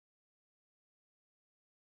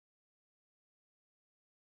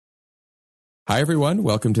Hi, everyone.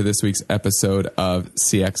 Welcome to this week's episode of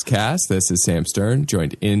CX Cast. This is Sam Stern,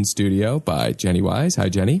 joined in studio by Jenny Wise. Hi,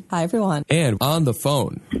 Jenny. Hi, everyone. And on the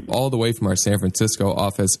phone, all the way from our San Francisco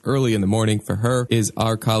office early in the morning for her, is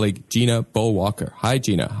our colleague Gina Bullwalker. Hi,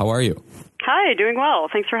 Gina. How are you? Hi, doing well.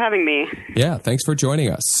 Thanks for having me. Yeah, thanks for joining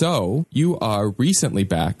us. So, you are recently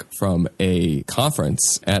back from a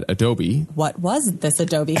conference at Adobe. What was this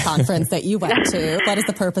Adobe conference that you went to? What is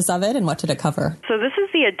the purpose of it and what did it cover? So this is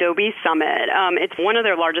the Adobe Summit. It's one of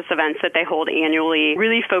their largest events that they hold annually,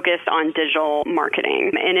 really focused on digital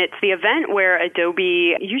marketing. And it's the event where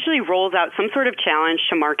Adobe usually rolls out some sort of challenge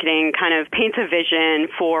to marketing, kind of paints a vision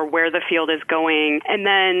for where the field is going, and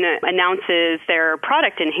then announces their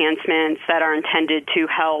product enhancements that are intended to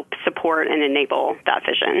help support and enable that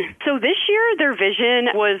vision. So this year, their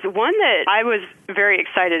vision was one that I was very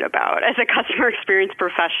excited about as a customer experience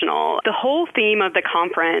professional. The whole theme of the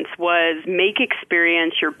conference was make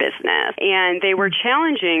experience your business. And they were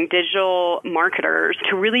challenging digital marketers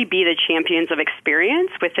to really be the champions of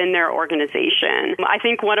experience within their organization. I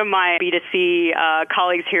think one of my B2C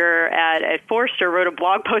colleagues here at Forrester wrote a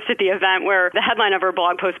blog post at the event where the headline of her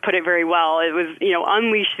blog post put it very well. It was,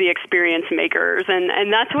 unleash the experience makers.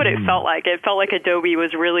 And that's what it felt like. It felt like Adobe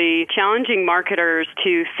was really challenging marketers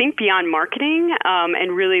to think beyond marketing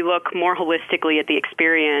and really look more holistically at the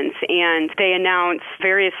experience. And they announced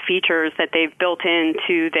various features that they've built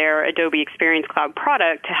into their Adobe Experience Cloud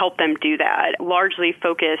product to help them do that, largely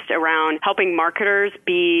focused around helping marketers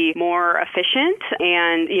be more efficient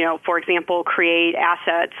and, for example, create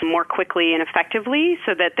assets more quickly and effectively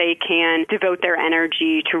so that they can devote their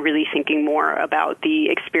energy to really thinking more about the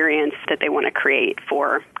experience that they want to create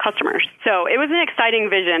for customers. So it was an exciting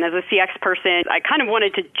vision. As a CX person, I kind of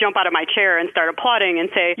wanted to jump out of my chair and start applauding and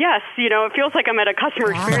say, yes, it feels like I'm at a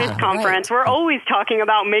customer experience conference. Right. We're always talking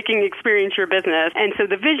about making experience your business. And so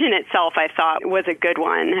the vision itself, I thought, was a good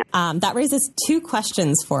one. That raises two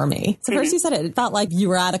questions for me. So first, you said it felt like you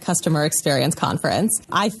were at a customer experience conference.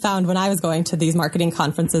 I found when I was going to these marketing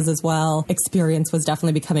conferences as well, experience was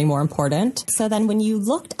definitely becoming more important. So then when you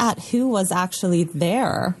looked at who was actually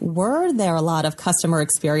there, were there a lot of customer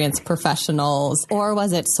experience professionals or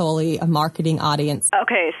was it solely a marketing audience?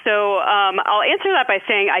 Okay, so I'll answer that by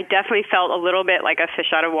saying I definitely felt a little bit like a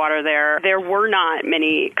fish out of water there. There were not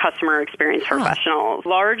many customer experience professionals,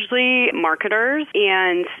 largely marketers.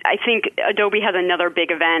 And I think Adobe has another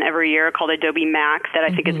big event every year called Adobe Max that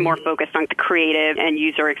I think is more focused on the creative and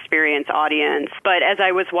user experience audience. But as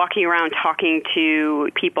I was walking around talking to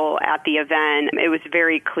people at the event, it was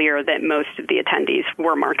very clear that most of the attendees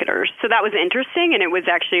were marketers. So that was interesting, and it was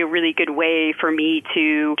actually a really good way for me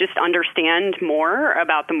to just understand more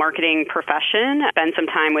about the marketing profession, spend some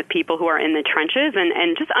time with people who are in the trenches,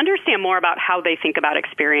 and just understand more about how they think about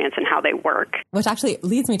experience and how they work. Which actually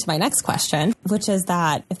leads me to my next question, which is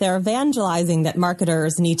that if they're evangelizing that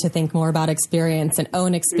marketers need to think more about experience and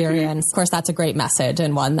own experience, of course, that's a great message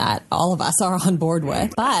and one that all of us are on board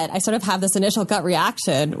with. But I sort of have this initial gut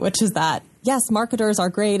reaction, which is that yes, marketers are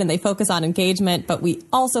great and they focus on engagement, but we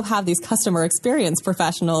also have these customer experience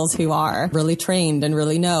professionals who are really trained and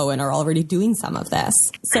really know and are already doing some of this.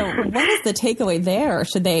 So what is the takeaway there?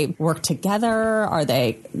 Should they work together? Are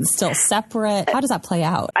they still separate? How does that play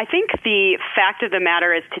out? I think the fact of the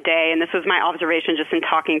matter is today, and this was my observation just in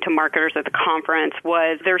talking to marketers at the conference,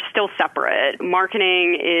 was they're still separate.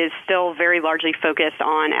 Marketing is still very largely focused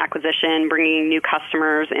on acquisition, bringing new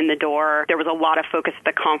customers in the door. There was a lot of focus at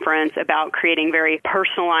the conference about creating very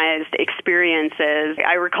personalized experiences.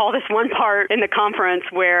 I recall this one part in the conference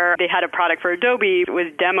where they had a product for Adobe, was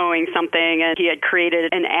demoing something, and he had created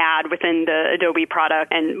an ad within the Adobe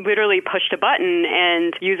product and literally pushed a button,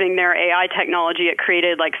 and using their AI technology, it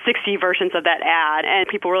created like 60 versions of that ad. And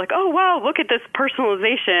people were like, oh, wow, look at this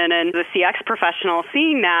personalization. And the CX professional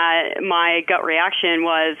seeing that, my gut reaction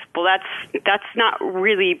was, well, that's not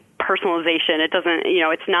really personalization. It doesn't,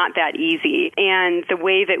 it's not that easy. And the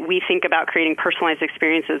way that we think about creating personalized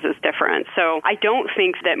experiences is different. So I don't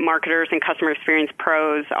think that marketers and customer experience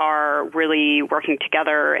pros are really working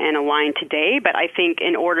together and aligned today. But I think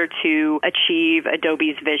in order to achieve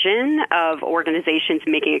Adobe's vision of organizations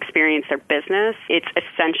making experience their business, it's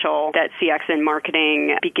essential that CX and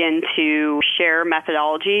marketing begin to share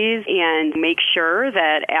methodologies and make sure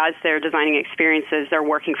that as they're designing experiences, they're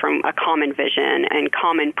working from a common vision and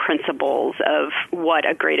common principles of what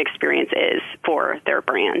a great experience is for their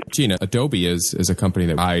brand. Gina, Adobe is a company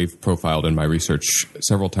that I've profiled in my research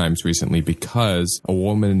several times recently because a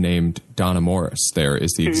woman named Donna Morris there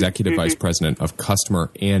is the executive vice president of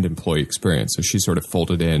customer and employee experience. So she's sort of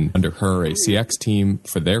folded in under her a CX team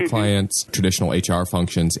for their clients, traditional HR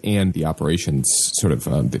functions, and the operations sort of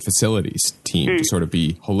the facilities team to sort of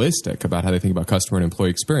be holistic about how they think about customer and employee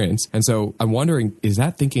experience. And so I'm wondering, is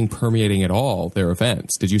that thinking permeating at all their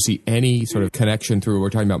events? Did you see any sort of connection through, we're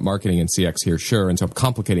talking about marketing and CX here, sure, and so I'm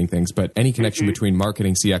complicating things, but any connection between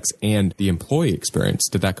marketing, CX, and the employee experience?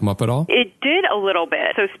 Did that come up at all? It did a little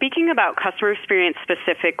bit. So speaking about customer experience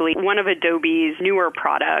specifically, one of Adobe's newer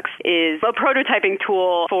products is a prototyping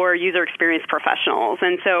tool for user experience professionals.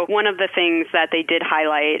 And so one of the things that they did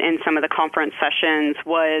highlight in some of the conference sessions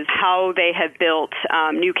was how they have built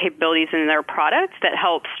new capabilities in their products that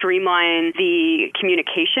help streamline the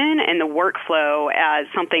communication and the workflow as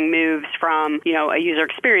something moves from, a user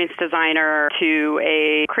experience designer to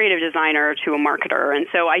a creative designer to a marketer. And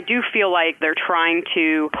so I do feel like they're trying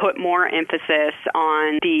to put more emphasis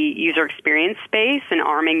on the user experience space and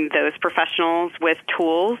arming those professionals with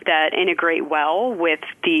tools that integrate well with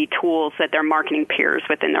the tools that their marketing peers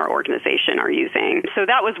within their organization are using. So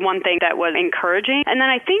that was one thing that was encouraging. And then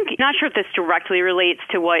I think, not sure if this directly relates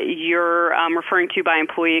to what you're referring to by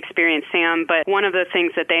employee experience, Sam, but one of the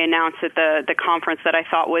things that they announced at the conference that I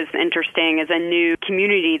thought was interesting is a new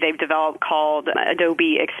community they've developed called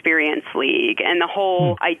Adobe Experience League. And the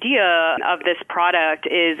whole idea of this product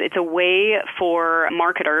is it's a way for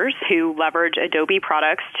marketers who leverage Adobe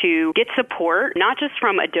products to get support, not just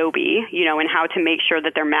from Adobe, and how to make sure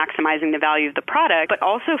that they're maximizing the value of the product, but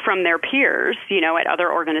also from their peers, at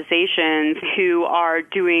other organizations who are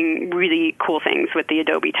doing really cool things with the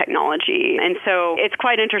Adobe technology. And so it's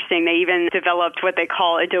quite interesting. They even developed what they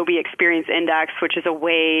call Adobe Experience Index, which is a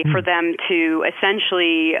way for them to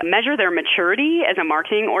essentially measure their maturity as a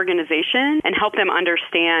marketing organization and help them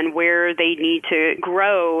understand where they need to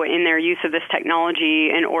grow in their use of this technology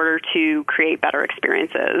in order to create better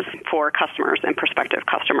experiences for customers and prospective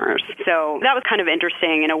customers. So that was kind of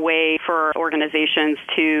interesting in a way for organizations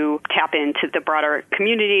to tap into the broader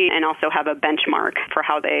community and also have a benchmark for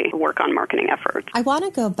how they work on marketing efforts. I want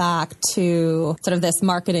to go back to sort of this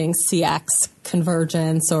marketing CX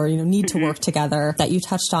convergence or, need to work together that you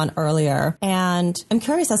touched on earlier. And I'm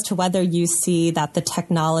curious as to whether you see that the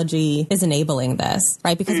technology is enabling this,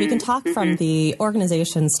 right? Because we can talk from the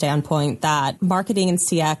organization standpoint that marketing and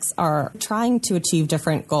CX are trying to achieve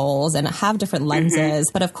different goals and have different lenses.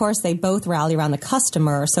 But of course, they both rally around the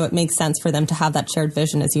customer. So it makes sense for them to have that shared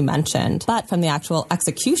vision, as you mentioned. But from the actual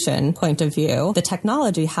execution point of view, the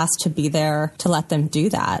technology has to be there to let them do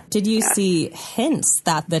that. Did you see hints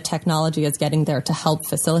that the technology is getting there to help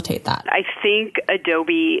facilitate that? I think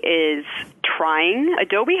Adobe is trying.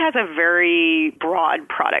 Adobe has a very broad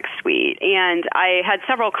product suite, and I had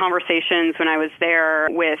several conversations when I was there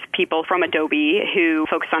with people from Adobe who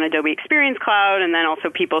focus on Adobe Experience Cloud and then also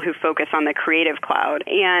people who focus on the Creative Cloud.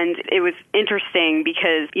 And it was interesting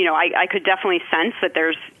because, I could definitely sense that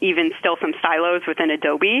there's even still some silos within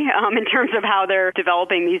Adobe in terms of how they're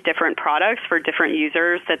developing these different products for different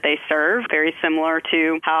users that they serve, very similar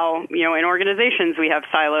to how, in organizations we have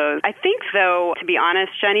silos. I think, though, to be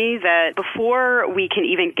honest, Jenny, that before we can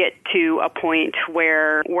even get to a point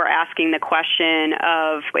where we're asking the question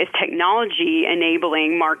of is technology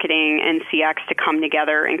enabling marketing and CX to come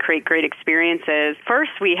together and create great experiences,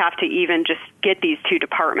 first we have to even just get these two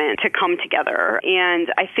departments to come together.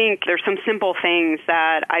 And I think there's some simple things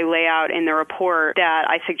that I lay out in the report that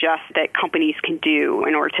I suggest that companies can do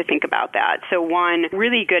in order to think about that. So one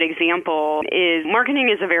really good example is marketing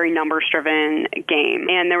is a very numbers-driven game.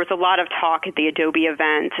 And there was a lot of talk at the Adobe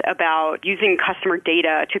event about using customer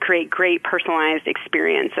data to create great personalized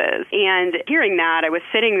experiences. And hearing that, I was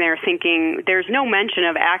sitting there thinking there's no mention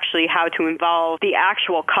of actually how to involve the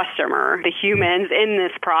actual customer, the humans, in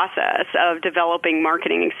this process of developing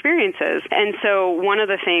marketing experiences. And so one of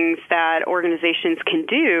the things that organizations can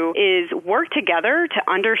do is work together to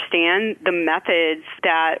understand the methods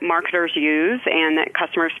that marketers use and that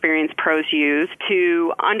customer experience pros use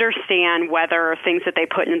to understand whether things that they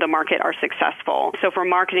put into the market are successful. So for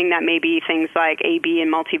marketing, that may be things like A/B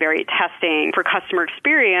and multivariate testing. For customer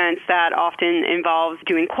experience, that often involves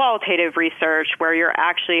doing qualitative research where you're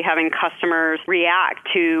actually having customers react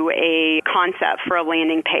to a concept for a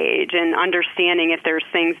landing page and understanding if there's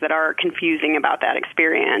things that are confusing about that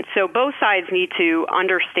experience. So both sides need to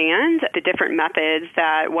understand the different methods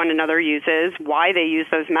that one another uses, why they use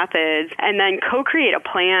those methods, and then co-create a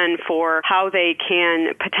plan for how they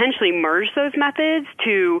can potentially merge merge those methods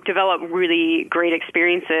to develop really great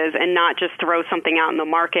experiences and not just throw something out in the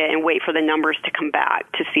market and wait for the numbers to come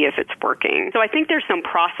back to see if it's working. So I think there's some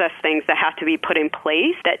process things that have to be put in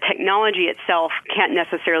place that technology itself can't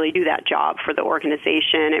necessarily do that job for the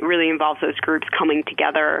organization. It really involves those groups coming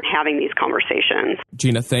together, having these conversations.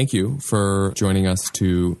 Gina, thank you for joining us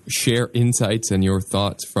to share insights and your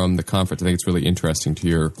thoughts from the conference. I think it's really interesting to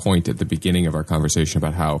your point at the beginning of our conversation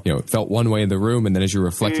about how, it felt one way in the room, and then as you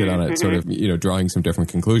reflected on it, sort of, drawing some different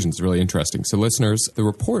conclusions. It's really interesting. So listeners, the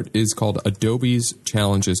report is called Adobe's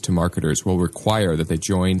Challenges to Marketers Will Require That They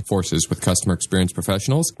Join Forces with Customer Experience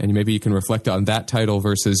Professionals. And maybe you can reflect on that title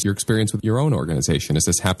versus your experience with your own organization. Is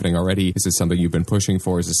this happening already? Is this something you've been pushing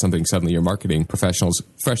for? Is this something suddenly your marketing professionals,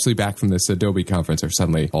 freshly back from this Adobe conference, are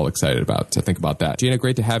suddenly all excited about? So think about that. Gina,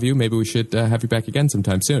 great to have you. Maybe we should have you back again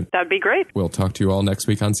sometime soon. That'd be great. We'll talk to you all next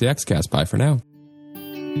week on CXcast. Bye for now.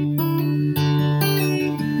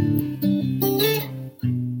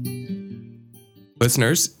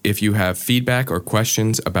 Listeners, if you have feedback or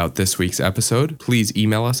questions about this week's episode, please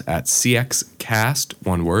email us at cxcast,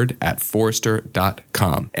 one word,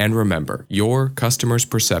 @forrester.com. And remember, your customer's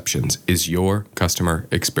perceptions is your customer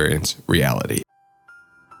experience reality.